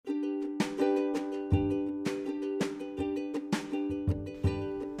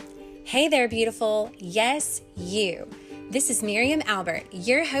Hey there, beautiful. Yes, you. This is Miriam Albert,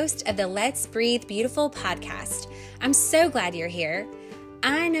 your host of the Let's Breathe Beautiful podcast. I'm so glad you're here.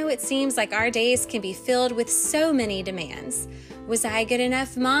 I know it seems like our days can be filled with so many demands. Was I a good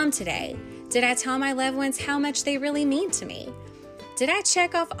enough mom today? Did I tell my loved ones how much they really mean to me? Did I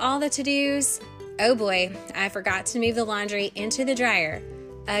check off all the to-dos? Oh boy, I forgot to move the laundry into the dryer.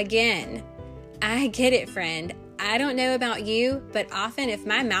 Again. I get it, friend. I don't know about you, but often if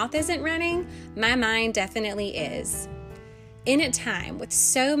my mouth isn't running, my mind definitely is. In a time with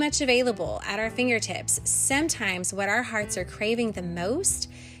so much available at our fingertips, sometimes what our hearts are craving the most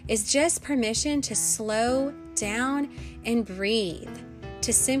is just permission to slow down and breathe,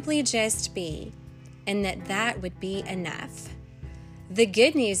 to simply just be, and that would be enough. The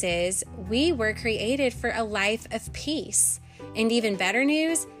good news is we were created for a life of peace. And even better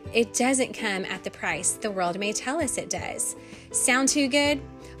news, it doesn't come at the price the world may tell us it does. Sound too good?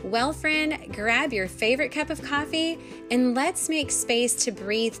 Well, friend, grab your favorite cup of coffee and let's make space to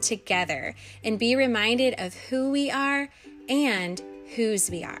breathe together and be reminded of who we are and whose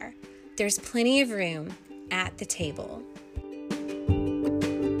we are. There's plenty of room at the table.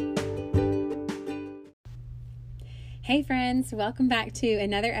 Hey friends, welcome back to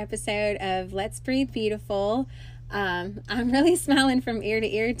another episode of Let's Breathe Beautiful. I'm really smiling from ear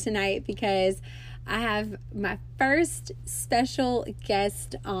to ear tonight because I have my first special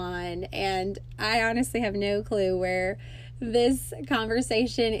guest on, and I honestly have no clue where this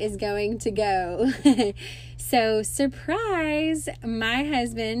conversation is going to go. So, surprise, my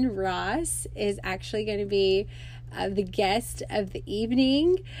husband, Ross, is actually going to be the guest of the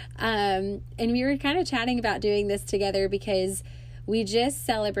evening. And we were kind of chatting about doing this together because we just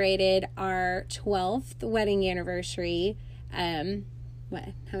celebrated our 12th wedding anniversary. How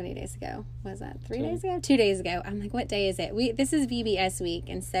many days ago was that? 3 days ago? 2 days ago. I'm like, what day is it? This is VBS week.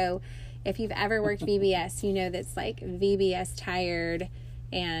 And so if you've ever worked VBS, you know that's like VBS tired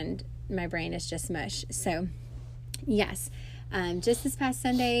and my brain is just mush. So yes, just this past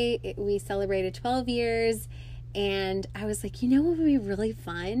Sunday, we celebrated 12 years. And I was like, you know what would be really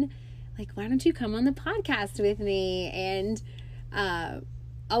fun? Like, why don't you come on the podcast with me? And I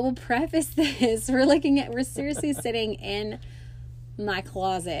will preface this. We're seriously sitting in my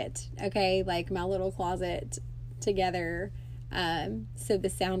closet, okay? Like my little closet together. So the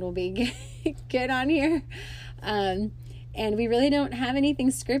sound will be good on here. And we really don't have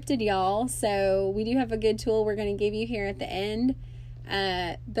anything scripted, y'all. So we do have a good tool we're going to give you here at the end.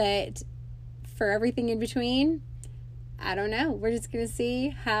 But for everything in between, I don't know. We're just going to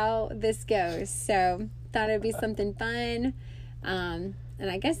see how this goes. So thought it'd be something fun. And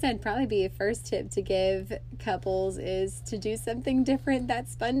I guess that'd probably be a first tip to give couples is to do something different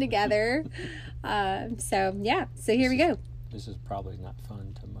that's fun together. So here we go. This is probably not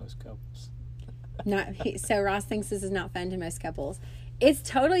fun to most couples. So Ross thinks this is not fun to most couples. It's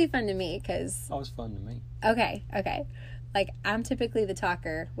totally fun to me because... Oh, it's fun to me. Okay. Like, I'm typically the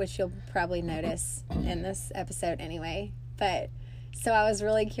talker, which you'll probably notice in this episode anyway. But, so I was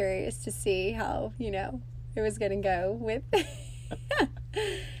really curious to see how, it was going to go with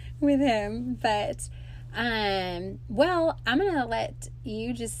with him. But, well, I'm going to let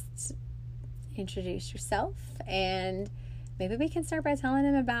you just introduce yourself. And maybe we can start by telling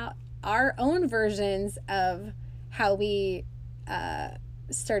him about our own versions of how we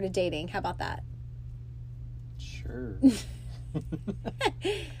started dating. How about that? Sure.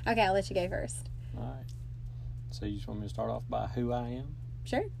 Okay, I'll let you go first. All right. So you just want me to start off by who I am?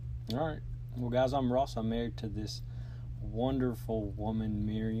 Sure. All right. Well, guys, I'm Ross. I'm married to this wonderful woman,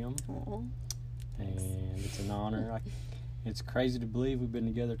 Miriam. Aww. And it's an honor. It's crazy to believe we've been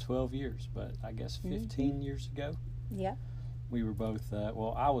together 12 years, but I guess 15 years ago. Yeah. We were both, I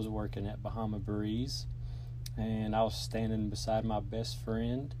was working at Bahama Breeze, and I was standing beside my best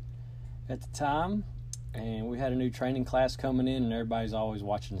friend at the time. And we had a new training class coming in, and everybody's always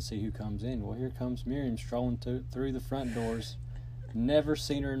watching to see who comes in. Well, here comes Miriam strolling through the front doors. Never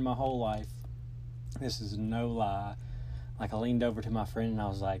seen her in my whole life. This is no lie. Like, I leaned over to my friend, and I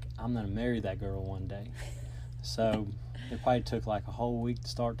was like, I'm going to marry that girl one day. So it probably took like a whole week to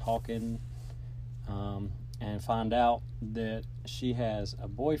start talking and find out that she has a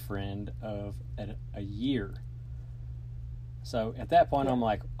boyfriend of a year. So at that point, I'm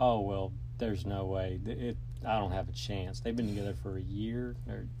like, oh, well, there's no way. I don't have a chance. They've been together for a year.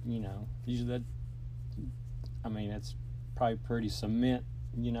 Or, usually it's probably pretty cement,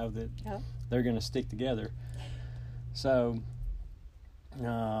 that they're going to stick together. So,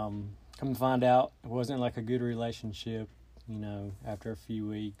 come to find out, it wasn't like a good relationship. After a few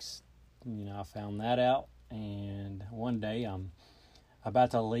weeks, I found that out. And one day I'm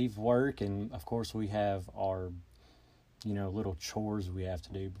about to leave work, and of course we have our, little chores we have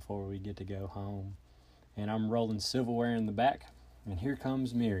to do before we get to go home. And I'm rolling silverware in the back, and here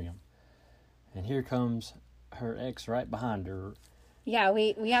comes Miriam. And here comes her ex right behind her. Yeah,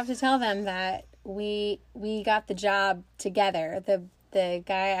 we have to tell them that we got the job together. The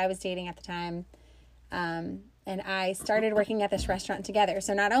guy I was dating at the time, and I started working at this restaurant together.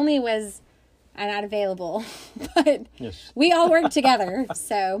 So not only was I not available, but Yes. we all worked together.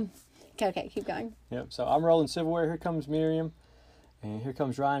 So, okay, keep going. Yep. So I'm rolling silverware. Here comes Miriam, and here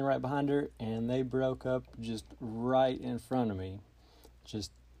comes Ryan right behind her, and they broke up just right in front of me.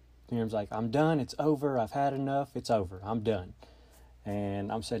 Just Miriam's like, "I'm done. It's over. I've had enough. It's over. I'm done."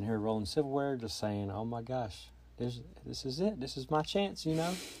 And I'm sitting here rolling silverware, just saying, "Oh my gosh, this is it. This is my chance.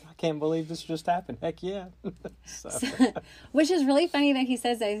 I can't believe this just happened. Heck yeah!" Which is really funny that he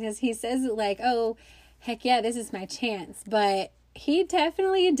says that, because he says like, "Oh, heck yeah, this is my chance," but he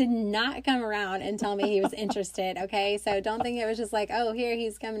definitely did not come around and tell me he was interested. Okay, so don't think it was just like, "Oh, here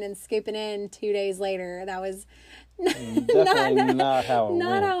he's coming and scooping in 2 days later." That was definitely not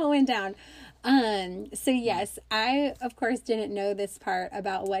how it went down. So yes, I of course didn't know this part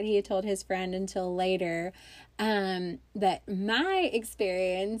about what he had told his friend until later. But my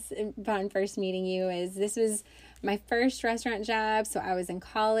experience upon first meeting you is this was my first restaurant job. So I was in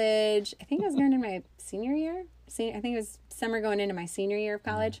college. I think I was going in my senior year. I think it was summer going into my senior year of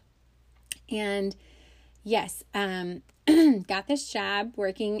college. And yes, got this job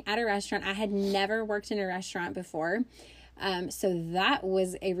working at a restaurant. I had never worked in a restaurant before. So that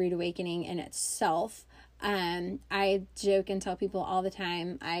was a rude awakening in itself. I joke and tell people all the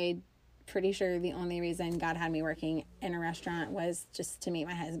time, I'm pretty sure the only reason God had me working in a restaurant was just to meet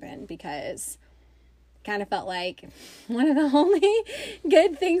my husband, because kind of felt like one of the only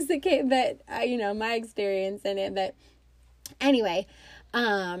good things that came, my experience in it. But anyway,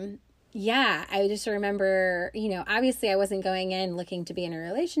 yeah, I just remember, obviously I wasn't going in looking to be in a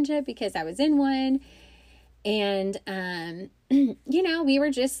relationship because I was in one. And, we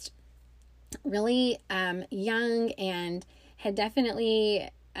were just really young and had definitely,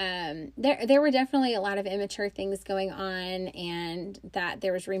 there were definitely a lot of immature things going on, and that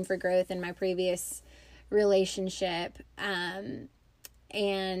there was room for growth in my previous relationship. And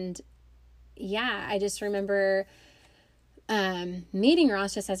yeah, I just remember meeting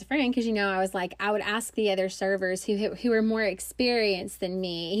Ross just as a friend, because I was like, I would ask the other servers who were more experienced than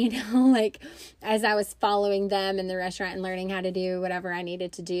me, like as I was following them in the restaurant and learning how to do whatever I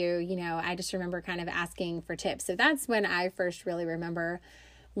needed to do. I just remember kind of asking for tips. So that's when I first really remember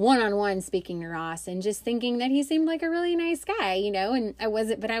one-on-one speaking to Ross and just thinking that he seemed like a really nice guy, and I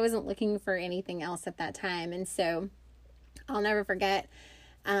wasn't looking for anything else at that time. And so I'll never forget,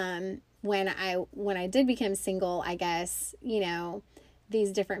 when I did become single, I guess,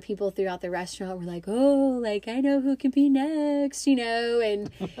 these different people throughout the restaurant were like, "Oh, like, I know who can be next," and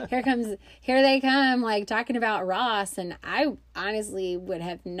here they come, like, talking about Ross. And I honestly would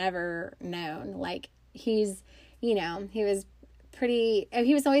have never known, like, he was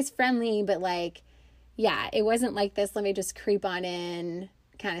always friendly, but like, yeah, it wasn't like this, let me just creep on in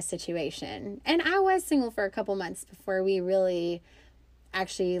kind of situation. And I was single for a couple months before we really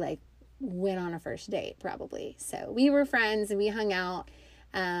actually like went on a first date, probably. So we were friends and we hung out.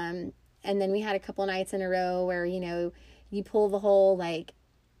 And then we had a couple nights in a row where, you pull the whole, like,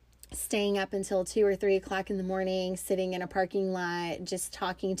 staying up until 2 or 3 o'clock in the morning, sitting in a parking lot, just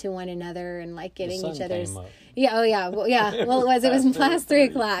talking to one another and like getting each other's, yeah. Oh yeah. Well, yeah. Well, it was past 3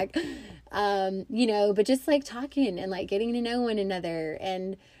 o'clock, but just like talking and like getting to know one another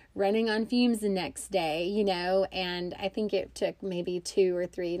and running on fumes the next day, and I think it took maybe 2 or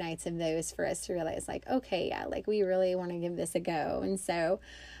 3 nights of those for us to realize, like, okay, yeah, like we really want to give this a go. And so,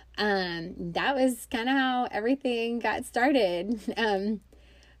 that was kind of how everything got started.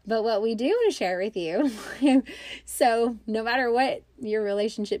 But what we do want to share with you, so no matter what your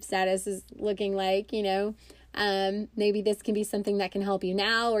relationship status is looking like, maybe this can be something that can help you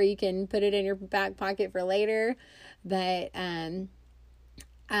now, or you can put it in your back pocket for later. But,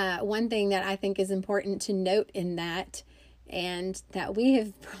 one thing that I think is important to note in that, and that we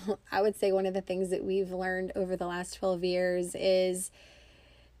have, I would say one of the things that we've learned over the last 12 years is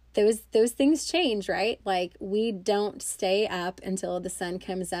those things change, right? Like, we don't stay up until the sun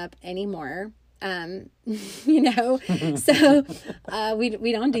comes up anymore. So, we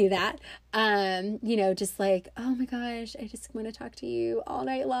don't do that. Just like, oh my gosh, I just want to talk to you all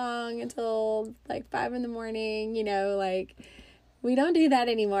night long until like 5 a.m, like, we don't do that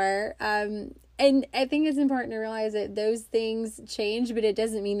anymore. And I think it's important to realize that those things change, but it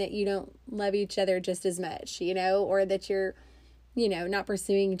doesn't mean that you don't love each other just as much, or that you're not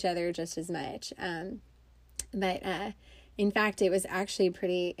pursuing each other just as much. But in fact, it was actually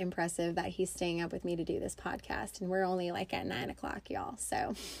pretty impressive that he's staying up with me to do this podcast, and we're only like at 9:00, y'all.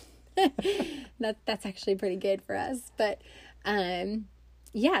 So that's actually pretty good for us. But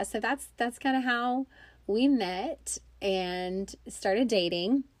yeah, so that's kind of how we met and started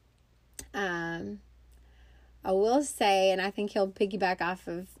dating. I will say, and I think he'll piggyback off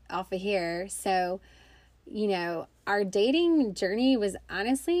of here. So, our dating journey was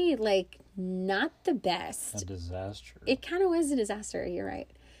honestly like not the best. A disaster. It kind of was a disaster. You're right.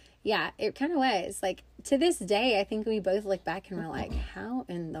 Yeah, it kind of was. Like, to this day, I think we both look back and we're like, how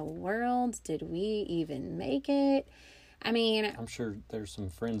in the world did we even make it? I mean, I'm sure there's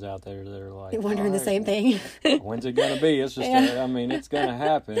some friends out there that are like wondering the same thing. When's it gonna be? It's just, it's gonna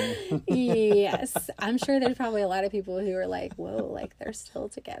happen. Yes, I'm sure there's probably a lot of people who are like, whoa, like they're still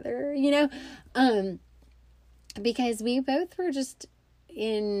together, because we both were just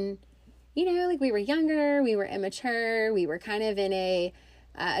in, like we were younger, we were immature, we were kind of in a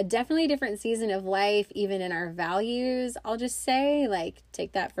definitely different season of life, even in our values. I'll just say, like,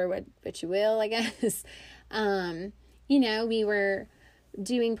 take that for what you will, I guess. We were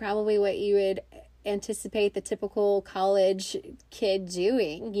doing probably what you would anticipate the typical college kid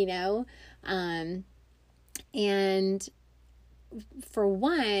doing, and for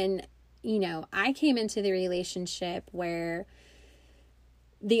one, I came into the relationship where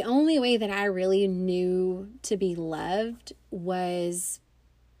the only way that I really knew to be loved was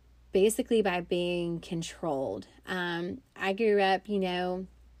basically by being controlled. I grew up,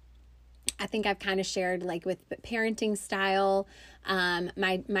 I think I've kind of shared like with parenting style.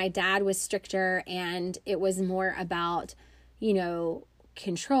 My dad was stricter, and it was more about,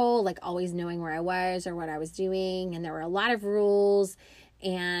 control, like always knowing where I was or what I was doing. And there were a lot of rules,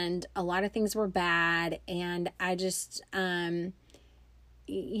 and a lot of things were bad. And I just,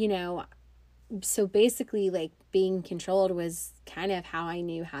 so basically like being controlled was kind of how I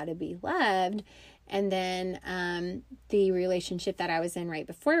knew how to be loved. And then the relationship that I was in right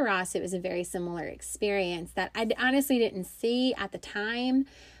before Ross, it was a very similar experience that I honestly didn't see at the time.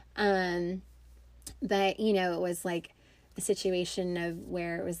 But, it was like a situation of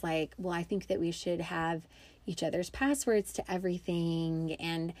where it was like, well, I think that we should have each other's passwords to everything.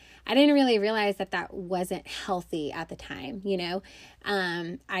 And I didn't really realize that wasn't healthy at the time,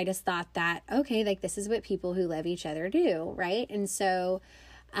 I just thought that, okay, like this is what people who love each other do, right? And so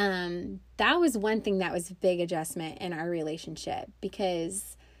that was one thing that was a big adjustment in our relationship,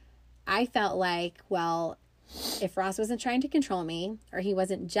 because I felt like, well, if Ross wasn't trying to control me, or he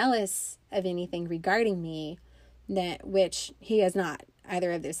wasn't jealous of anything regarding me, which he is not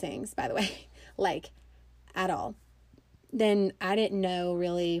either of those things, by the way, like at all, then I didn't know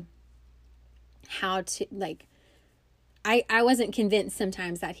really how to, like, I wasn't convinced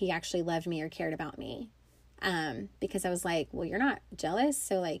sometimes that he actually loved me or cared about me. Because I was like, well, you're not jealous,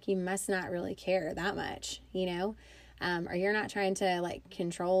 so like you must not really care that much, or you're not trying to like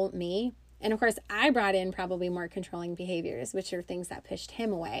control me. And of course I brought in probably more controlling behaviors, which are things that pushed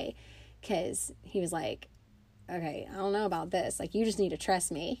him away, because he was like, okay, I don't know about this, like you just need to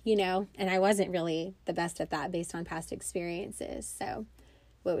trust me, and I wasn't really the best at that based on past experiences. So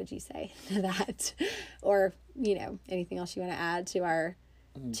what would you say to that? Or, anything else you want to add to our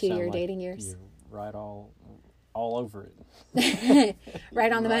 2-year dating years? Right all over it.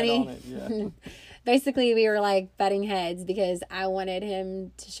 Right on the money. On it, yeah. Basically, we were like butting heads because I wanted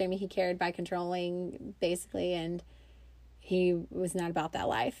him to show me he cared by controlling, basically, and he was not about that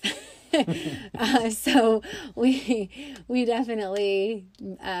life. So we definitely,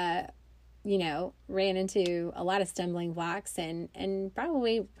 ran into a lot of stumbling blocks and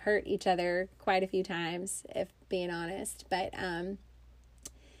probably hurt each other quite a few times, if being honest. But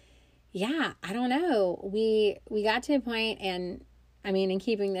yeah, I don't know. We got to a point, and I mean, in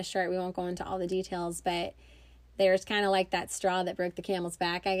keeping this short, we won't go into all the details, but there's kind of like that straw that broke the camel's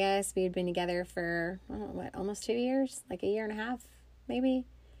back, I guess. We had been together for, almost 2 years, like 1.5 years, maybe.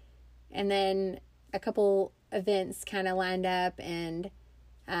 And then a couple events kind of lined up, and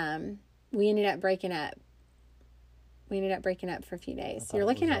we ended up breaking up. We ended up breaking up for a few days. You're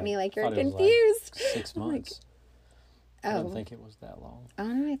looking at me like you're confused. Like 6 months. I didn't think it was that long. Oh,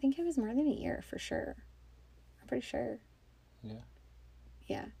 no, I think it was more than 1 year for sure. I'm pretty sure. Yeah.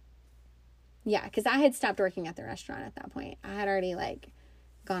 Yeah. Yeah, because I had stopped working at the restaurant at that point. I had already,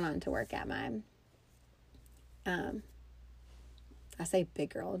 gone on to work at my, I say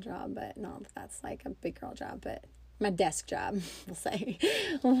big girl job, but no, that's like a big girl job, but my desk job, we'll say.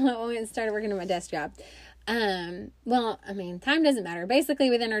 When I started working at my desk job. Well, I mean, time doesn't matter. Basically,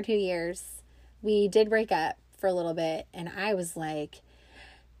 within our 2 years, we did break up for a little bit, and I was like,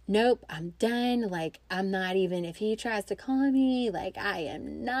 nope, I'm done. Like, I'm not even, if he tries to call me, like, I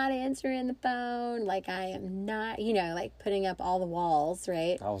am not answering the phone. Like, I am not, like putting up all the walls,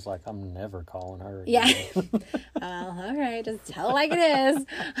 right? I was like, I'm never calling her Yeah. again. All right, just tell it like it is.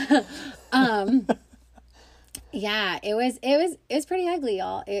 Yeah, it was pretty ugly,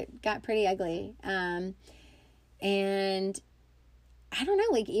 y'all. It got pretty ugly. And I don't know,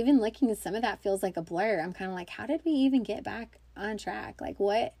 like, even looking at some of that feels like a blur. I'm kind of like, how did we even get back on track? Like,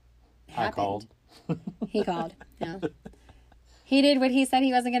 what happened? I called. He called. Yeah. He did what he said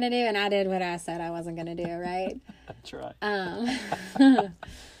he wasn't going to do, and I did what I said I wasn't going to do, right? That's right.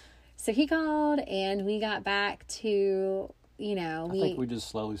 So he called, and we got back to, I think we just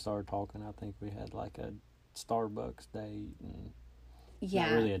slowly started talking. I think we had like a Starbucks date, and yeah,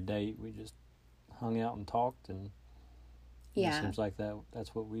 not really a date. We just hung out and talked, and yeah, it seems like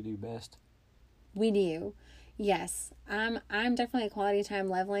that's what we do best. We do. Yes. I'm definitely a quality time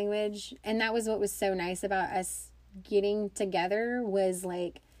love language. And that was what was so nice about us getting together, was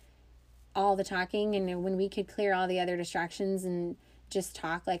like all the talking, and when we could clear all the other distractions and just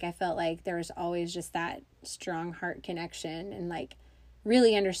talk, like I felt like there was always just that strong heart connection, and like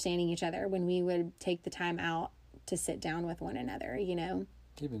really understanding each other when we would take the time out to sit down with one another, Even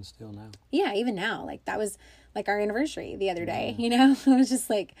still now. Yeah, even now. Like, that was like our anniversary the other day, It was just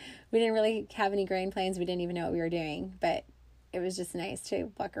like, we didn't really have any grand plans. We didn't even know what we were doing, but it was just nice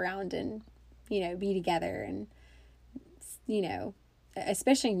to walk around and, be together. And,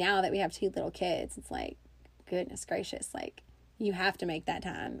 especially now that we have 2 little kids, it's like, goodness gracious, like, you have to make that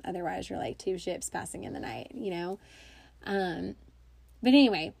time. Otherwise you're like 2 ships passing in the night, But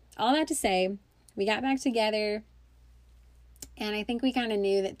anyway, all that to say, we got back together. And I think we kind of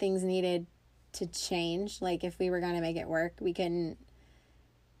knew that things needed to change. Like, if we were going to make it work, we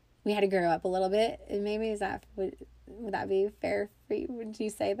had to grow up a little bit. And maybe would that be fair for you? Would you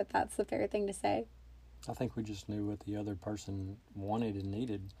say that that's the fair thing to say? I think we just knew what the other person wanted and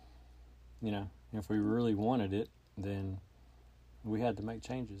needed. If we really wanted it, then we had to make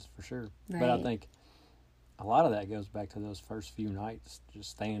changes for sure. Right. But I think a lot of that goes back to those first few nights, just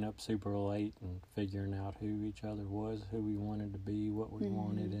staying up super late and figuring out who each other was, who we wanted to be, what we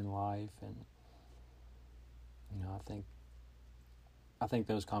wanted in life. And, I think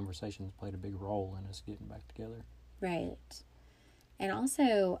those conversations played a big role in us getting back together. Right. And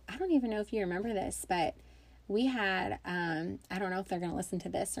also, I don't even know if you remember this, but we had, I don't know if they're going to listen to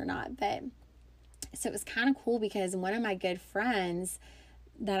this or not, but so it was kind of cool because one of my good friends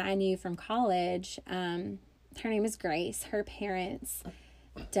that I knew from college, her name is Grace. Her parents,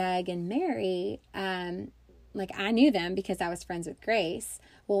 Doug and Mary, like, I knew them because I was friends with Grace.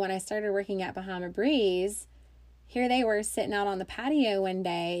 Well, when I started working at Bahama Breeze, here they were sitting out on the patio one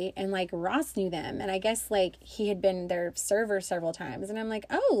day, and like Ross knew them. And I guess like he had been their server several times. And I'm like,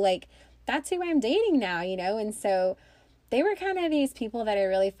 oh, like that's who I'm dating now, And so they were kind of these people that I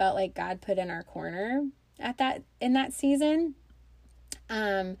really felt like God put in our corner in that season.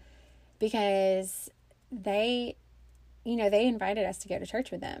 Because they invited us to go to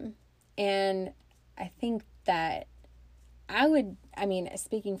church with them. And I think that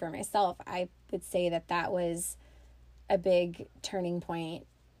speaking for myself, I would say that was a big turning point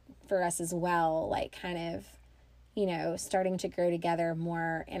for us as well. Like, kind of, starting to grow together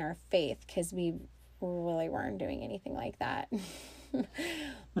more in our faith, because we really weren't doing anything like that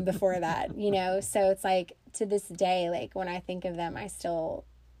before that, So it's like, to this day, like, when I think of them, I still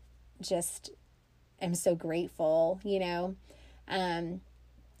just am so grateful,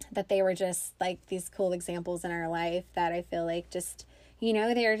 that they were just like these cool examples in our life that I feel like just, they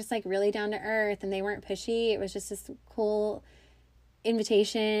were just like really down to earth, and they weren't pushy. It was just this cool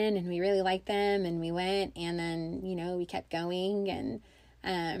invitation, and we really liked them, and we went, and then, we kept going. And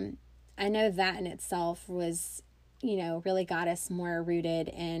I know that in itself was, really got us more rooted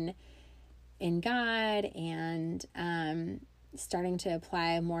in God, and starting to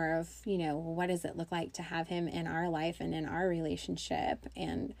apply more of, what does it look like to have him in our life and in our relationship.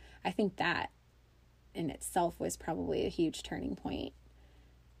 And I think that in itself was probably a huge turning point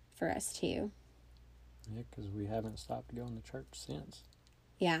for us too. Yeah, because we haven't stopped going to church since.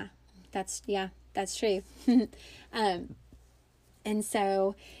 Yeah, that's true. And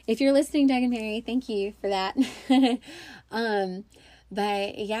so if you're listening, Doug and Mary, thank you for that.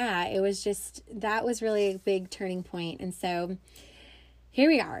 But yeah, it was just, that was really a big turning point. And so here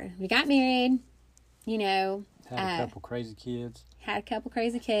we are. We got married, Had a couple crazy kids.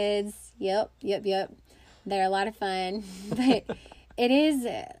 Yep. They're a lot of fun. But it is,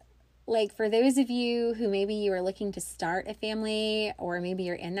 like, for those of you who maybe you are looking to start a family, or maybe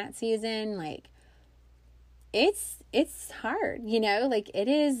you're in that season, like, it's hard, you know, like it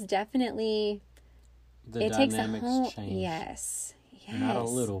is definitely, The it takes a dynamics whole, change. yes. Not a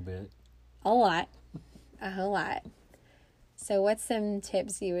little bit. A lot. A whole lot. So what's some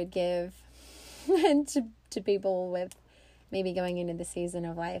tips you would give to people with maybe going into the season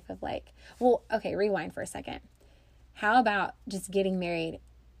of life of like, well, okay, rewind for a second. How about just getting married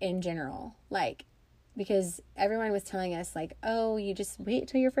in general? Like, because everyone was telling us like, oh, you just wait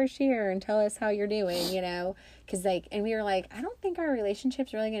till your first year and tell us how you're doing, you know? Because like, and we were like, I don't think our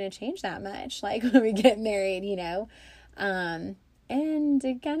relationship's really going to change that much, like when we get married, you know? And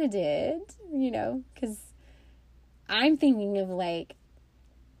it kind of did, you know, because I'm thinking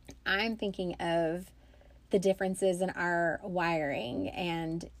of the differences in our wiring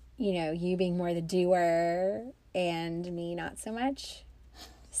and, you know, you being more the doer and me not so much.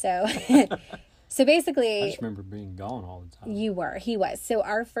 So, so basically, I just remember being gone all the time. he was. So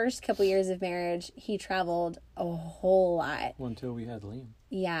our first couple years of marriage, he traveled a whole lot. Well, until we had Liam.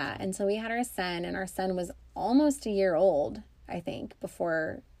 Yeah. Until we had our son, and our son was almost a year old, I think,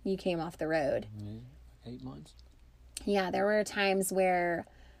 before you came off the road. Yeah, 8 months. Yeah, there were times where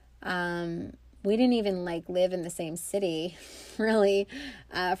we didn't even like live in the same city, really,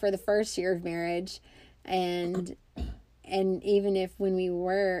 for the first year of marriage, and even if when we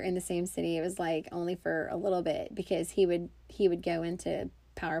were in the same city, it was like only for a little bit because he would go into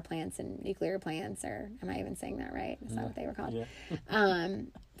power plants and nuclear plants, or am I even saying that right? Is that what they were called? Yeah.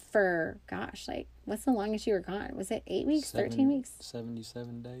 For gosh, like what's the longest you were gone? Was it 8 weeks, 13 weeks?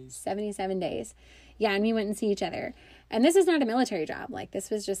 77 days. 77 days. Yeah, and we went and see each other. And this is not a military job. Like this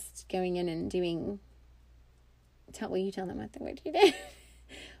was just going in and doing. Will you tell them what you did?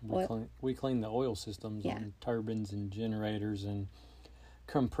 We cleaned the oil systems on turbines and generators and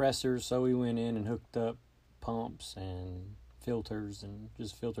compressors. So we went in and hooked up pumps and filters and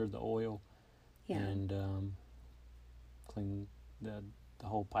just filtered the oil. Yeah. And cleaned the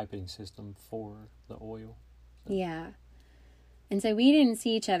whole piping system for the oil. So. Yeah. And so we didn't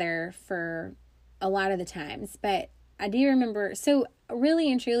see each other for a lot of the times, but I do remember, so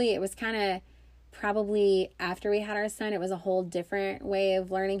really and truly it was kind of probably after we had our son, it was a whole different way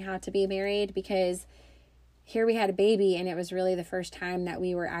of learning how to be married, because here we had a baby and it was really the first time that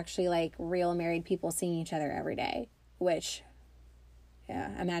we were actually like real married people seeing each other every day, which,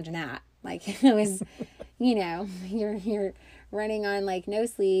 yeah, imagine that. Like it was, you know, you're running on like no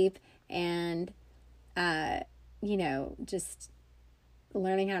sleep and, you know, just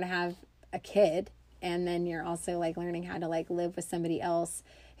learning how to have a kid. And then you're also like learning how to like live with somebody else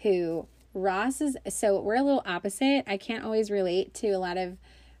who so we're a little opposite. I can't always relate to a lot of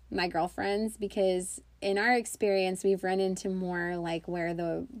my girlfriends because in our experience, we've run into more like where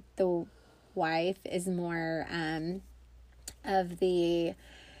the wife is more, of the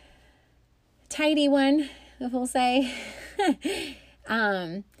tidy one, if we'll say,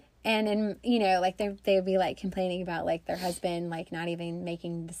 and you know, like they would be like complaining about like their husband like not even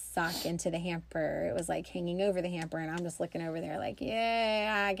making the sock into the hamper. It was like hanging over the hamper, and I'm just looking over there like,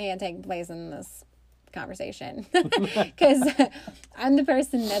 yeah, I can't take place in this conversation because I'm the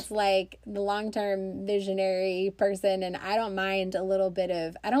person that's like the long-term visionary person, and I don't mind a little bit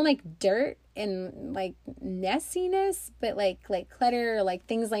of, I don't like dirt and like messiness, but like clutter, like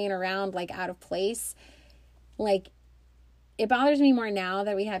things laying around like out of place. Like it bothers me more now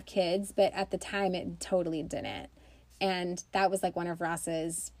that we have kids, but at the time it totally didn't. And that was like one of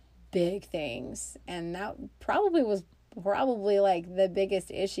Ross's big things. And that probably was like the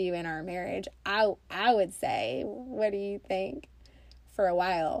biggest issue in our marriage. I would say, what do you think? For a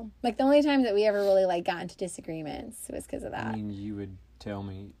while. Like the only time that we ever really like got into disagreements was because of that. I mean, you would tell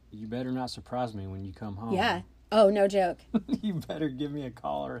me, you better not surprise me when you come home. Yeah. Oh, no joke. You better give me a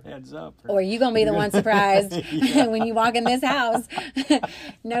call or a heads up. Or you going to be the one surprised when you walk in this house.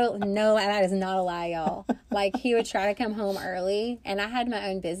 No, that is not a lie, y'all. Like, he would try to come home early, and I had my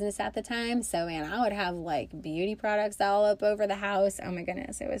own business at the time, so, man, I would have, like, beauty products all up over the house. Oh, my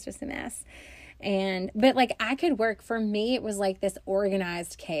goodness, it was just a mess. But, like, I could work. For me, it was, like, this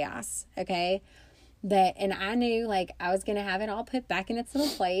organized chaos, okay? And I knew like I was going to have it all put back in its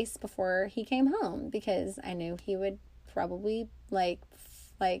little place before he came home, because I knew he would probably like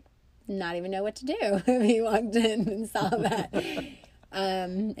not even know what to do if he walked in and saw that.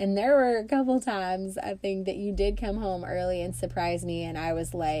 And there were a couple times I think that you did come home early and surprise me, and I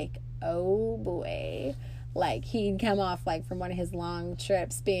was like, oh boy. Like he'd come off like from one of his long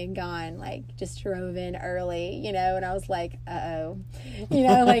trips being gone, like just drove in early, you know, and I was like, uh-oh, you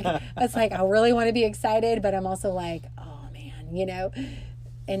know, like it's like I really want to be excited, but I'm also like, oh man, you know.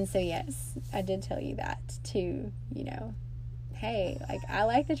 And so yes, I did tell you that to, you know, hey, like, I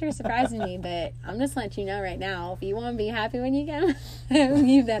like that you're surprising me, but I'm just letting you know right now, if you want to be happy when you come home,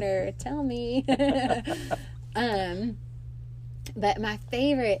 you better tell me. But my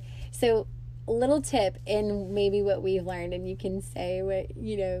favorite, so little tip in maybe what we've learned, and you can say what,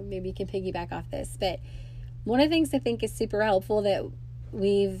 maybe you can piggyback off this, but one of the things I think is super helpful that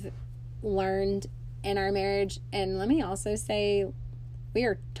we've learned in our marriage, and let me also say, we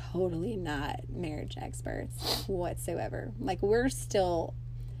are totally not marriage experts whatsoever. Like, we're still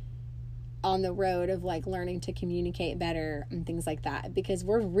on the road of, like, learning to communicate better and things like that, because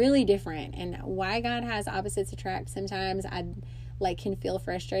we're really different. And why God has opposites attract sometimes, can feel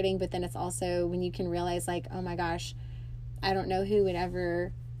frustrating, but then it's also when you can realize, like, oh my gosh, I don't know who would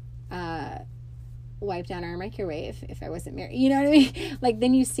ever wipe down our microwave if I wasn't married. You know what I mean? Like,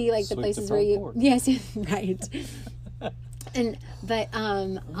 then you see, like, the places where you... Yes, right. But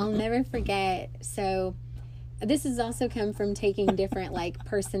I'll never forget. So this has also come from taking different, like,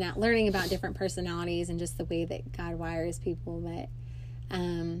 learning about different personalities and just the way that God wires people. But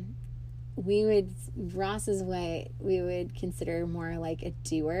Ross is what we would consider more like a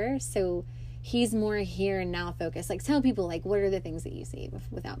doer. So he's more here and now focused. Like, tell people, like, what are the things that you see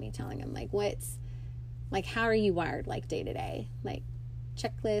without me telling them? Like, how are you wired, like, day to day? Like,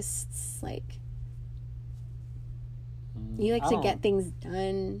 checklists, like... You like to get things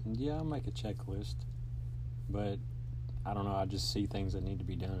done? Yeah, I make a checklist, but I don't know. I just see things that need to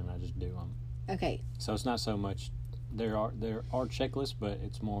be done, and I just do them. Okay. So it's not so much there are checklists, but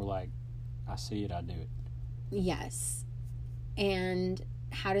it's more like I see it, I do it. Yes. And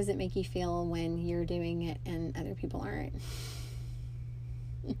how does it make you feel when you're doing it and other people aren't?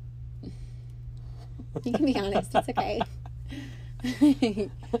 You can be honest. It's okay.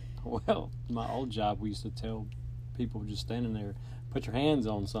 Well, my old job, we used to tell people just standing there, put your hands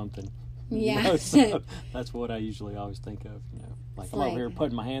on something. Yeah. So that's what I usually always think of, Like, I'm over here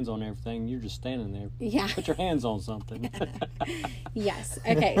putting my hands on everything, you're just standing there. Yeah. Put your hands on something. Yes.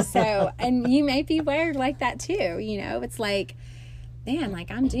 Okay. So, and you may be wired like that too, It's like, man, like,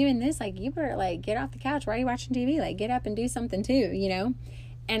 I'm doing this, like, you better, like, get off the couch. Why are you watching TV? Like, get up and do something too,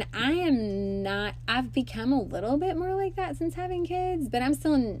 And I am not, I've become a little bit more like that since having kids, but I'm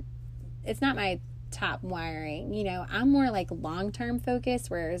still, it's not my top wiring, I'm more like long-term focused,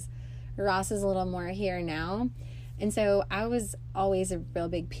 whereas Ross is a little more here and now. And so I was always a real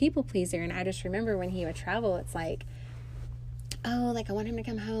big people pleaser, and I just remember when he would travel, it's like, oh, like, I want him to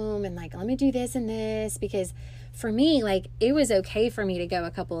come home and, like, let me do this and this, because for me, like, it was okay for me to go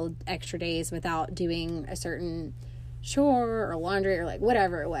a couple extra days without doing a certain chore or laundry or, like,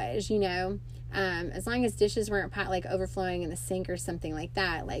 whatever it was, as long as dishes weren't like overflowing in the sink or something like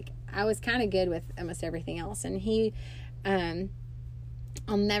that, like, I was kind of good with almost everything else. And he,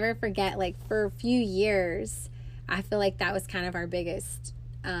 I'll never forget, like, for a few years, I feel like that was kind of our biggest,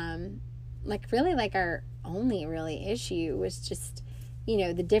 really, like, our only really issue was just,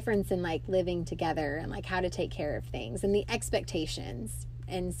 the difference in, like, living together and, like, how to take care of things and the expectations.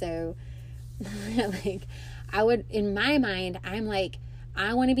 And so, like, I would, in my mind, I'm like,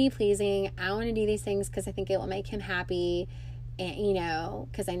 I want to be pleasing. I want to do these things because I think it will make him happy.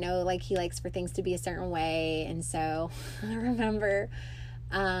 And, because I know, like, he likes for things to be a certain way. And so I remember,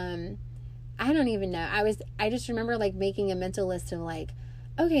 I don't even know. I just remember, like, making a mental list of, like,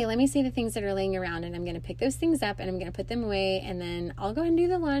 okay, let me see the things that are laying around, and I'm going to pick those things up and I'm going to put them away, and then I'll go and do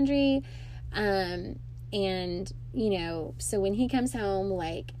the laundry. And, so when he comes home,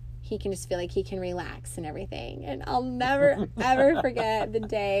 like, he can just feel like he can relax and everything. And I'll never, ever forget the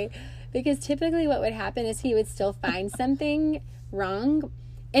day, because typically what would happen is he would still find something wrong.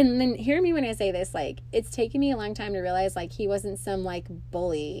 And then hear me when I say this, like, it's taken me a long time to realize, like, he wasn't some, like,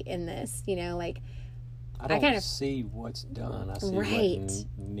 bully in this, like, I don't kind of see what's done. I see what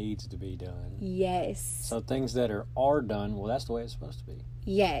needs to be done. Yes. So things that are done, well, that's the way it's supposed to be.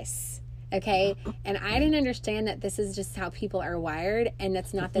 Yes. Okay. And I didn't understand that this is just how people are wired, and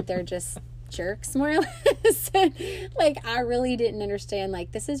it's not that they're just jerks, more or less. Like, I really didn't understand,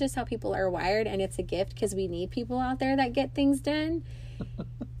 like, this is just how people are wired, and it's a gift because we need people out there that get things done.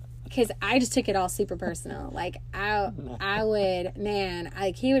 Because I just took it all super personal. Like, I would, man,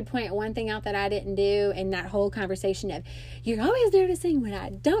 like, he would point one thing out that I didn't do, and that whole conversation of, you're always noticing what I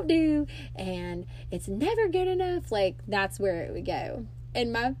don't do, and it's never good enough. Like, that's where it would go.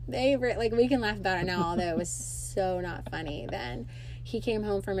 And my favorite, like, we can laugh about it now, although it was so not funny then. He came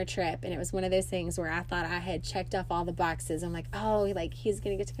home from a trip, and it was one of those things where I thought I had checked off all the boxes. I'm like, oh, like, he's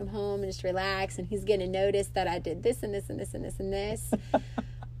going to get to come home and just relax, and he's going to notice that I did this and this and this and this and this.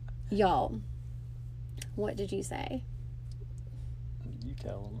 Y'all, what did you say? You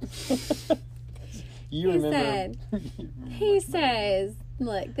tell him. You he remember? said, he says,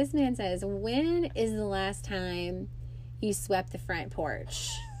 look, this man says, when is the last time you swept the front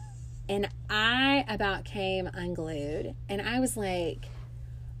porch? And I about came unglued. And I was like,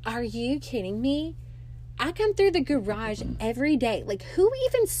 are you kidding me? I come through the garage every day. Like, who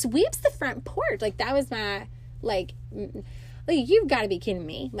even sweeps the front porch? Like, that was my, like, you've got to be kidding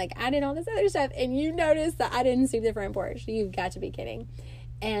me. Like, I did all this other stuff, and you noticed that I didn't sweep the front porch. You've got to be kidding.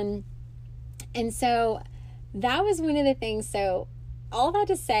 And so that was one of the things. So all that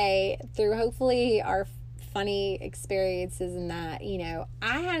to say, through hopefully our funny experiences and that, you know,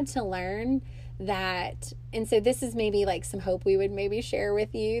 I had to learn that. And so this is maybe like some hope we would maybe share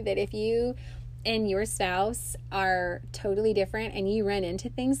with you, that if you and your spouse are totally different and you run into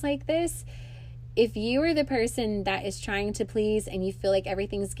things like this, if you are the person that is trying to please and you feel like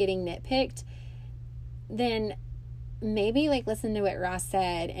everything's getting nitpicked, then maybe like listen to what Ross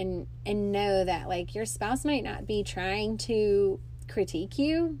said and know that like your spouse might not be trying to critique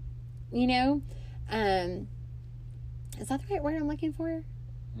you, you know? Is that the right word I'm looking for?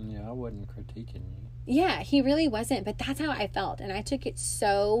 Yeah, I wasn't critiquing you. Yeah, he really wasn't, but that's how I felt. And I took it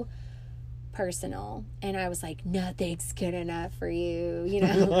so personal, and I was like, nothing's good enough for you, you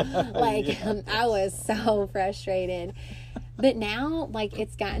know? Like, yeah. I was so frustrated. But now, like,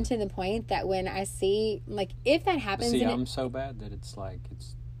 it's gotten to the point that when I see, like, if that happens... See, I'm so bad that it's like,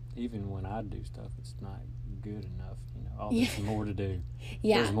 it's even when I do stuff, it's not good enough, you know? There's more to do.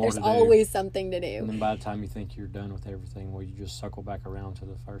 Yeah, there's always something to do. And then by the time you think you're done with everything, well, you just circle back around to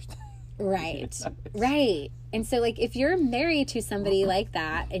the first... Right, right. And so, like, if you're married to somebody like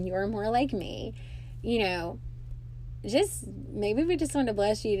that and you're more like me, you know, just maybe we just want to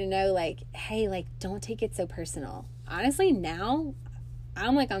bless you to know, like, hey, like, don't take it so personal. Honestly, now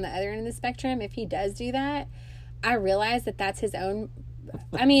I'm like on the other end of the spectrum. If he does do that, I realize that that's his own.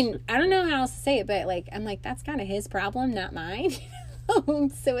 I mean, I don't know how else to say it, but like, I'm like, that's kind of his problem, not mine.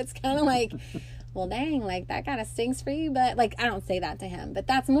 So it's kind of like, well, dang, like, that kind of stings for you. But, like, I don't say that to him. But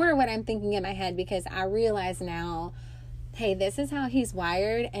that's more what I'm thinking in my head, because I realize now, hey, this is how he's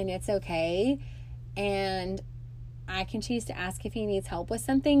wired, and it's okay. And I can choose to ask if he needs help with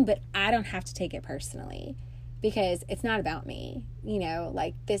something, but I don't have to take it personally, because it's not about me. You know,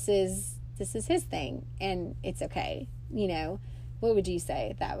 like, this is his thing, and it's okay. You know, what would you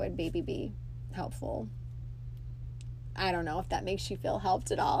say that would maybe be helpful? I don't know if that makes you feel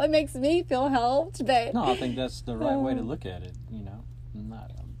helped at all. It makes me feel helped, but... No, I think that's the right way to look at it, you know. I'm not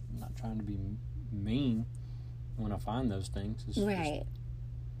trying to be mean when I find those things. It's right.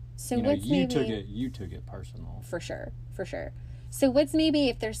 Just, so you know, what's you took it personal. For sure. So what's maybe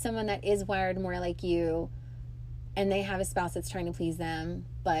if there's someone that is wired more like you and they have a spouse that's trying to please them,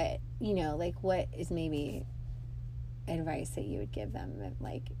 but, you know, like, what is maybe advice that you would give them?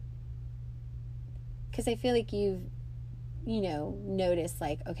 Like, because I feel like you've, you know, notice,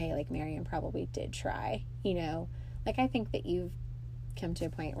 like, okay, like, Miriam probably did try, you know, like, I think that you've come to a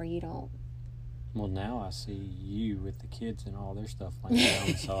point where you don't. Well, now I see you with the kids and all their stuff like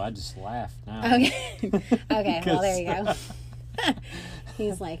that, so I just laugh now. Okay, well, there you go.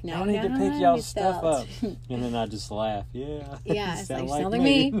 He's like, no, I need to pick y'all stuff up. And then I just laugh. Yeah. Yeah, it's like, sound like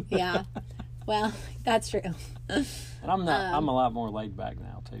me. Yeah. Well, that's true. And I'm a lot more laid back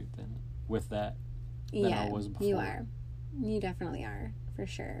now, too, than with that than I was before. You are. You definitely are, for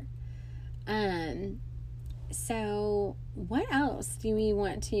sure. So what else do we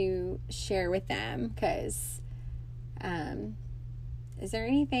want to share with them? Because, is there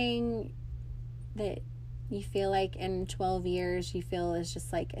anything that you feel like in 12 years you feel is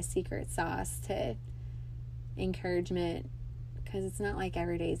just like a secret sauce to encouragement? Because it's not like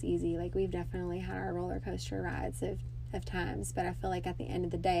every day is easy. Like, we've definitely had our roller coaster rides of times, but I feel like at the end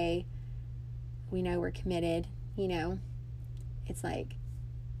of the day, we know we're committed, you know. It's like,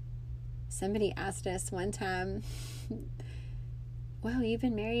 somebody asked us one time, well, you've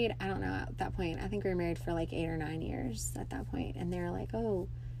been married, I don't know, at that point, I think we were married for like 8 or 9 years at that point, and they were like, oh,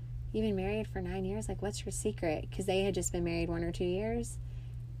 you've been married for 9 years, like, what's your secret? Because they had just been married 1 or 2 years,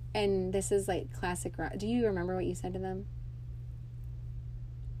 and this is like classic rock. Do you remember what you said to them?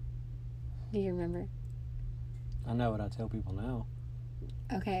 Do you remember? I know what I tell people now.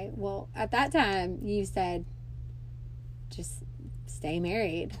 Okay, well, at that time, you said, just stay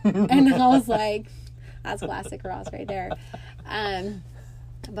married. And I was like, that's classic Ross right there.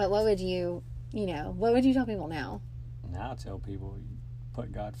 But what would you tell people now? Now I tell people,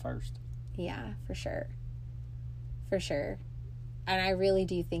 put God first. Yeah, for sure. For sure. And I really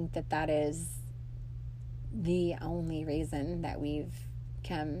do think that is the only reason that we've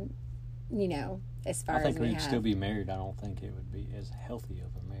come, you know, as far as we have. I think we'd still be married. I don't think it would be as healthy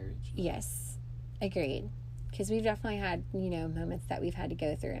of a marriage. Yes. Agreed. Because we've definitely had, moments that we've had to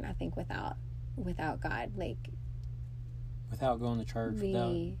go through, and I think without God, like, without going to church,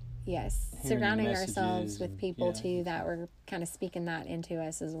 yes, surrounding ourselves with people too that were kind of speaking that into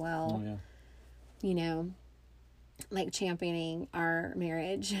us as well. Oh, yeah. Like championing our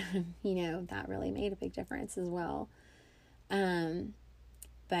marriage, that really made a big difference as well.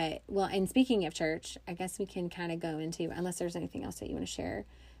 But, and speaking of church, I guess we can kind of go into, unless there's anything else that you want to share.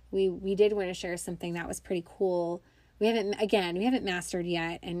 We did want to share something that was pretty cool. We haven't mastered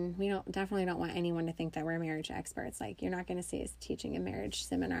yet, and we definitely don't want anyone to think that we're marriage experts. Like, you're not going to see us teaching a marriage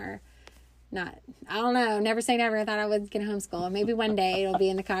seminar. I don't know, never say never. I thought I was going to homeschool. Maybe one day it'll be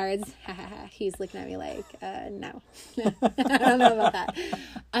in the cards. He's looking at me like, no. I don't know about that.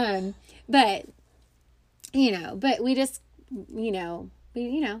 But we just,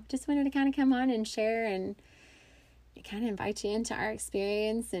 just wanted to kind of come on and share and kind of invite you into our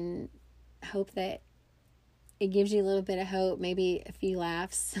experience, and hope that it gives you a little bit of hope, maybe a few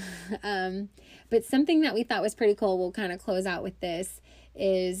laughs. But something that we thought was pretty cool, we'll kind of close out with this,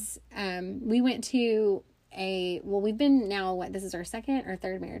 is we went to we've been now, this is our second or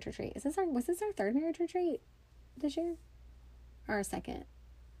third marriage retreat? Was this our third marriage retreat this year? Or our second?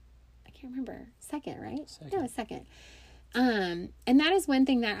 I can't remember. Second, right? Second. No, second. And that is one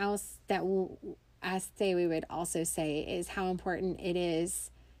thing I say we would also say is how important it is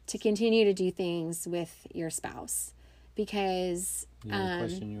to continue to do things with your spouse, because the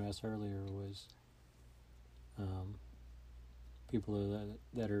question you asked earlier was people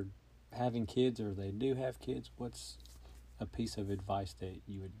that are having kids, or they do have kids, what's a piece of advice that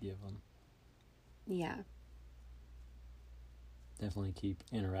you would give them? Yeah, definitely keep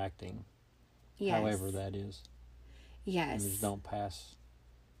interacting, however that is. Yes. And just don't pass.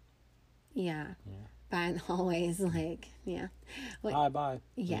 Yeah. By in the hallways, like, yeah. Bye.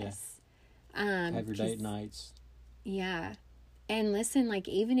 Yes. Yeah. Have your date nights. Yeah. And listen, like,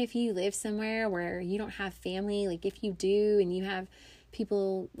 even if you live somewhere where you don't have family, like, if you do and you have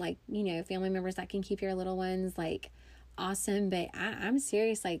people, like, family members that can keep your little ones, like, awesome. But I'm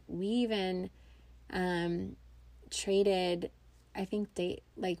serious. Like, we even traded, I think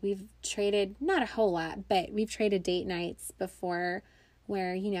we've traded, not a whole lot, but we've traded date nights before,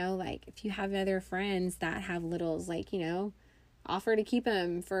 where, like, if you have other friends that have littles, like, offer to keep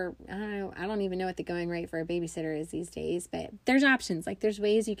them for, I don't even know what the going rate for a babysitter is these days, but there's options. Like, there's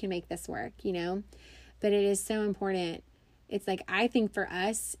ways you can make this work, but it is so important. It's like, I think for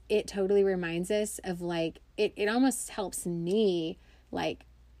us, it totally reminds us of, like, it almost helps me, like,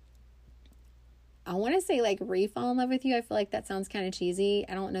 I want to say, like, re-fall in love with you. I feel like that sounds kind of cheesy.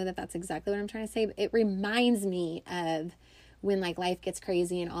 I don't know that that's exactly what I'm trying to say, but it reminds me of when, like, life gets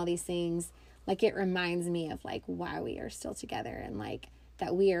crazy and all these things. Like, it reminds me of, like, why we are still together, and, like,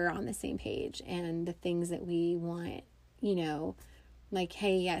 that we are on the same page, and the things that we want, like,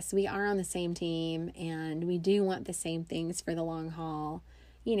 hey, yes, we are on the same team, and we do want the same things for the long haul.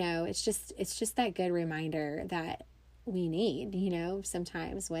 It's just that good reminder that we need,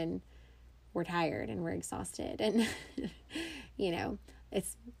 sometimes when we're tired and we're exhausted, and,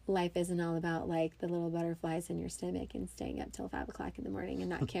 life isn't all about, like, the little butterflies in your stomach and staying up till 5 o'clock in the morning and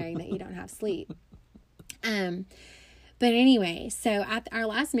not caring that you don't have sleep. But anyway, so at our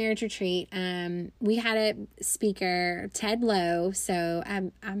last marriage retreat, we had a speaker, Ted Lowe. So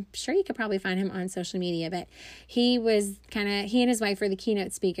I'm sure you could probably find him on social media, but he and his wife were the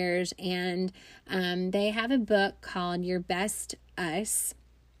keynote speakers, and they have a book called Your Best Us.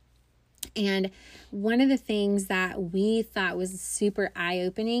 And one of the things that we thought was super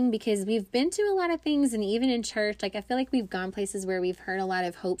eye-opening, because we've been to a lot of things, and even in church, like, I feel like we've gone places where we've heard a lot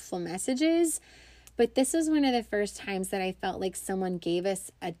of hopeful messages, but this was one of the first times that I felt like someone gave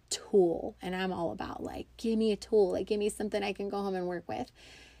us a tool, and I'm all about, like, give me a tool, like, give me something I can go home and work with.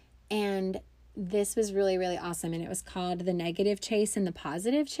 And this was really, really awesome, and it was called The Negative Chase and the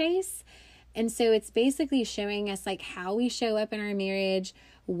Positive Chase. And so it's basically showing us, like, how we show up in our marriage,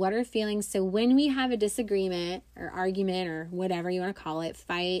 what are feelings. So when we have a disagreement or argument or whatever you want to call it,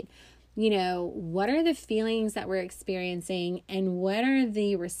 fight, what are the feelings that we're experiencing, and what are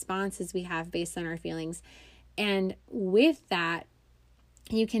the responses we have based on our feelings? And with that,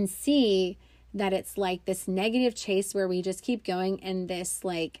 you can see that it's like this negative chase where we just keep going in this,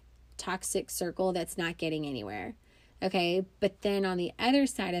 like, toxic circle that's not getting anywhere. Okay, but then on the other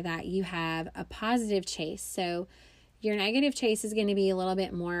side of that, you have a positive chase. So your negative chase is going to be a little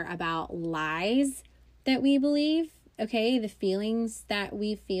bit more about lies that we believe, okay, the feelings that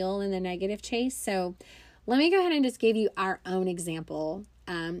we feel in the negative chase. So let me go ahead and just give you our own example,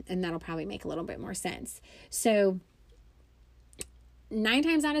 and that'll probably make a little bit more sense. So 9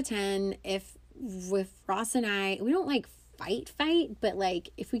 times out of 10, if with Ross and I, we don't like fight, but like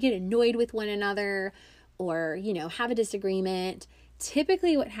if we get annoyed with one another or, you know, have a disagreement,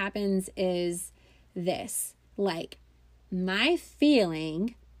 typically what happens is this, like my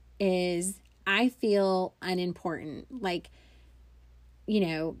feeling is I feel unimportant. Like, you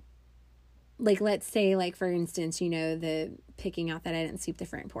know, like let's say like for instance, you know, the picking out that I didn't sweep the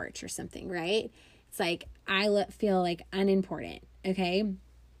front porch or something, right? It's like I feel like unimportant, okay?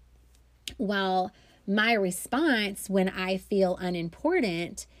 Well, my response when I feel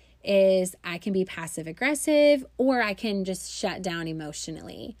unimportant is I can be passive aggressive or I can just shut down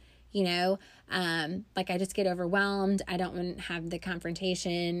emotionally, you know, like I just get overwhelmed. I don't want to have the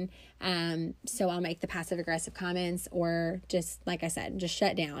confrontation. So I'll make the passive aggressive comments or just, like I said, just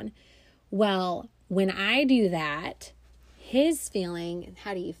shut down. Well, when I do that, his feeling,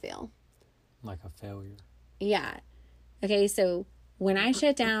 how do you feel? Like a failure. Yeah. Okay, so when I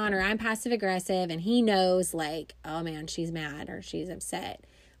shut down or I'm passive aggressive and he knows like, oh man, she's mad or she's upset,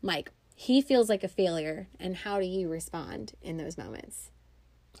 like he feels like a failure. And how do you respond in those moments?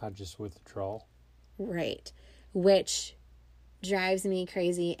 I just withdraw. Right. Which drives me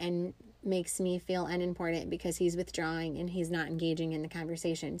crazy and makes me feel unimportant because he's withdrawing and he's not engaging in the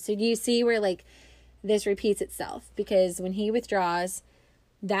conversation. So do you see where like this repeats itself? Because when he withdraws,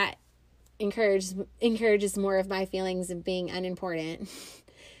 that encourages more of my feelings of being unimportant,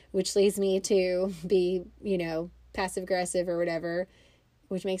 which leads me to be, you know, passive aggressive or whatever,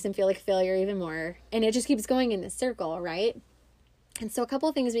 which makes him feel like a failure even more. And it just keeps going in this circle, right? And so a couple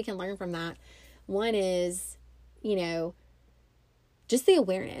of things we can learn from that. One is, you know, just the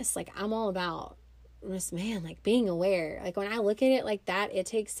awareness. Like I'm all about just, man, like being aware. Like when I look at it like that, it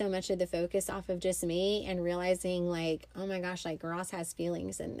takes so much of the focus off of just me and realizing like, oh my gosh, like Ross has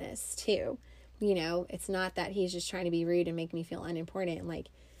feelings in this too. You know, it's not that he's just trying to be rude and make me feel unimportant. Like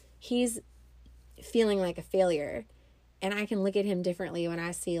he's feeling like a failure. And I can look at him differently when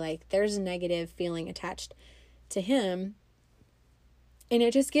I see like there's a negative feeling attached to him. And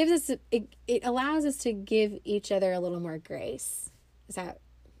it just gives us, it allows us to give each other a little more grace. Is that,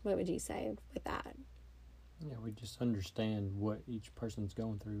 what would you say with that? Yeah, we just understand what each person's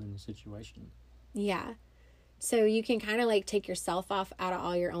going through in the situation. Yeah. So you can kind of like take yourself off out of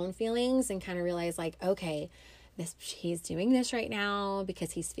all your own feelings and kind of realize like, okay, he's doing this right now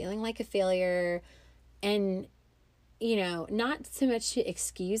because he's feeling like a failure. And, you know, not so much to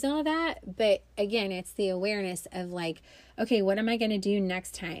excuse all that, but again, it's the awareness of like, okay, what am I going to do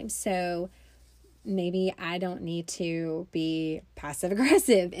next time? So maybe I don't need to be passive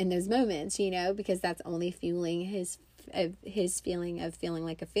aggressive in those moments, you know, because that's only fueling his feeling of feeling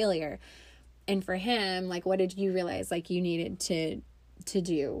like a failure. And for him, like, what did you realize like you needed to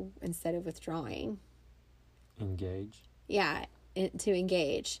do instead of withdrawing? Engage. Yeah, to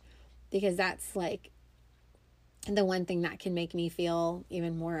engage, because that's like the one thing that can make me feel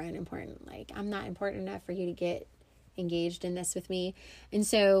even more unimportant. Like I'm not important enough for you to get engaged in this with me. And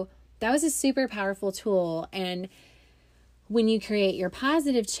so that was a super powerful tool. And when you create your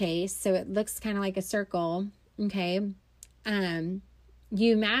positive chase, so it looks kind of like a circle, okay,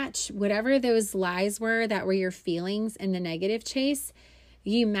 you match whatever those lies were that were your feelings in the negative chase,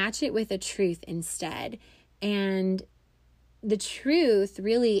 you match it with a truth instead. And the truth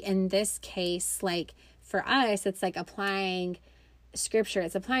really in this case, like for us, it's like applying scripture.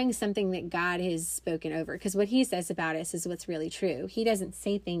 It's applying something that God has spoken over, because what he says about us is what's really true. He doesn't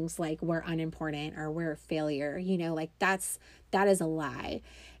say things like we're unimportant or we're a failure, you know, like that is a lie.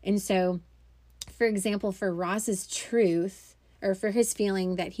 And so, for example, for Ross's truth, or for his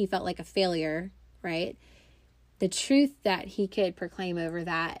feeling that he felt like a failure, right? The truth that he could proclaim over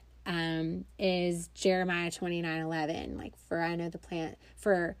that is Jeremiah 29:11. Like, for I know the plan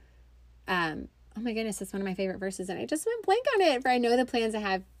for, oh my goodness, that's one of my favorite verses, and I just went blank on it. For I know the plans I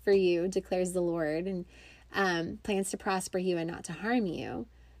have for you, declares the Lord, and plans to prosper you and not to harm you.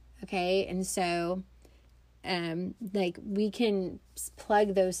 Okay, and so, like, we can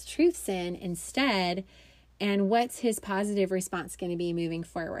plug those truths in instead. And what's his positive response going to be moving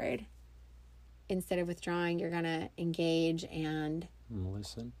forward? Instead of withdrawing, you're going to engage and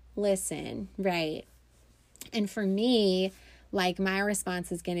listen, right? And for me, like, my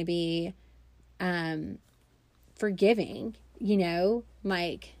response is going to be forgiving, you know,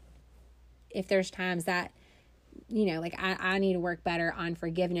 like if there's times that, you know, like I need to work better on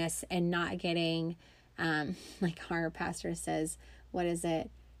forgiveness and not getting, like our pastor says, what is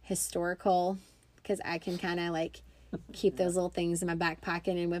it? Historical, because I can kind of like keep those little things in my back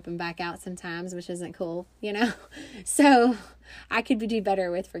pocket and whip them back out sometimes, which isn't cool, you know? So I could do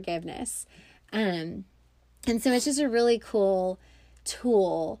better with forgiveness. And so it's just a really cool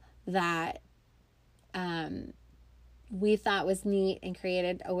tool that we thought was neat and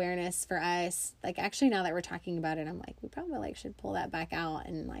created awareness for us. Like, actually, now that we're talking about it, I'm like, we probably like should pull that back out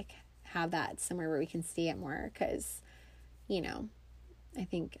and like have that somewhere where we can see it more, because, you know, I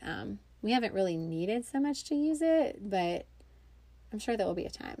think we haven't really needed so much to use it, but I'm sure there will be a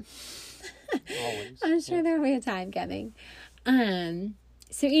time. Always. I'm sure there will be a time coming.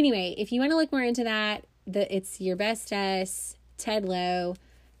 So anyway, if you want to look more into that, it's Your Best Us, Ted Lowe,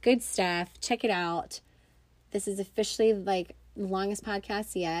 good stuff. Check it out. This is officially like the longest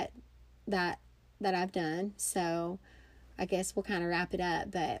podcast yet that I've done. So I guess we'll kind of wrap it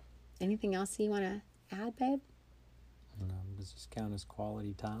up. But anything else you want to add, babe? Does this count as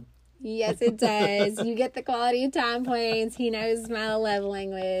quality time? Yes, it does. You get the quality of time points. He knows my love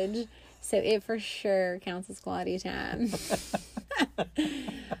language. So it for sure counts as quality time.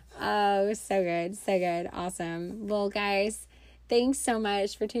 Oh, so good. So good. Awesome. Well, guys, thanks so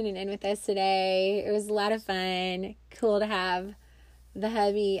much for tuning in with us today. It was a lot of fun. Cool to have the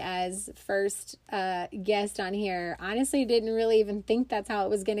hubby as first guest on here. Honestly, didn't really even think that's how it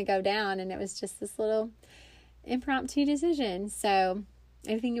was going to go down. And it was just this little impromptu decision. So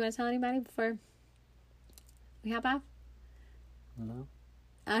anything you want to tell anybody before we hop off? No.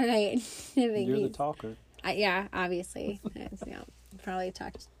 All right. You're the talker. Yeah, obviously. Probably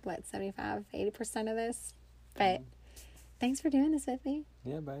talked, 75, 80% of this. But thanks for doing this with me.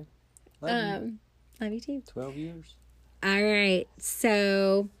 Yeah, babe. Love you. Love you too. 12 years. All right.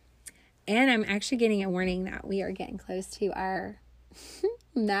 So, and I'm actually getting a warning that we are getting close to our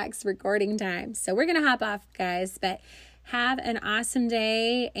max recording time. So we're going to hop off, guys. But have an awesome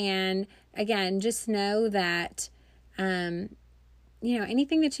day. And again, just know that,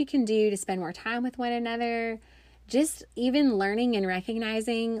 anything that you can do to spend more time with one another, just even learning and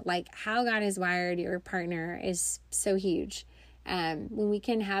recognizing like how God has wired your partner is so huge. When we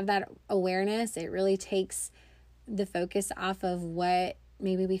can have that awareness, it really takes the focus off of what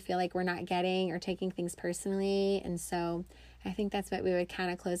maybe we feel like we're not getting or taking things personally. And so I think that's what we would kind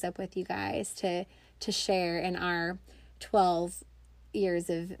of close up with, you guys, to share in our 12 years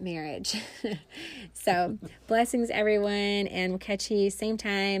of marriage. So blessings, everyone, and we'll catch you same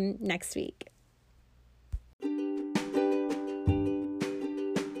time next week.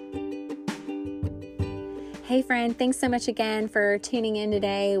 Hey friend, thanks so much again for tuning in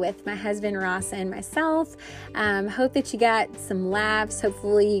today with my husband Ross and myself. Hope that you got some laughs.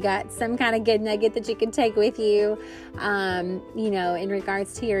 Hopefully you got some kind of good nugget that you can take with you, in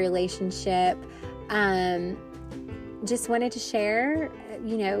regards to your relationship. Just wanted to share,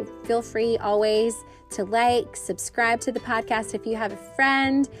 feel free always to like, subscribe to the podcast. If you have a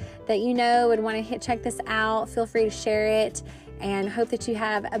friend that would want to check this out, feel free to share it. And hope that you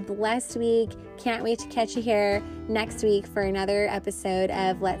have a blessed week. Can't wait to catch you here next week for another episode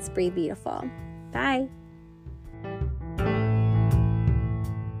of Let's Breathe Beautiful. Bye.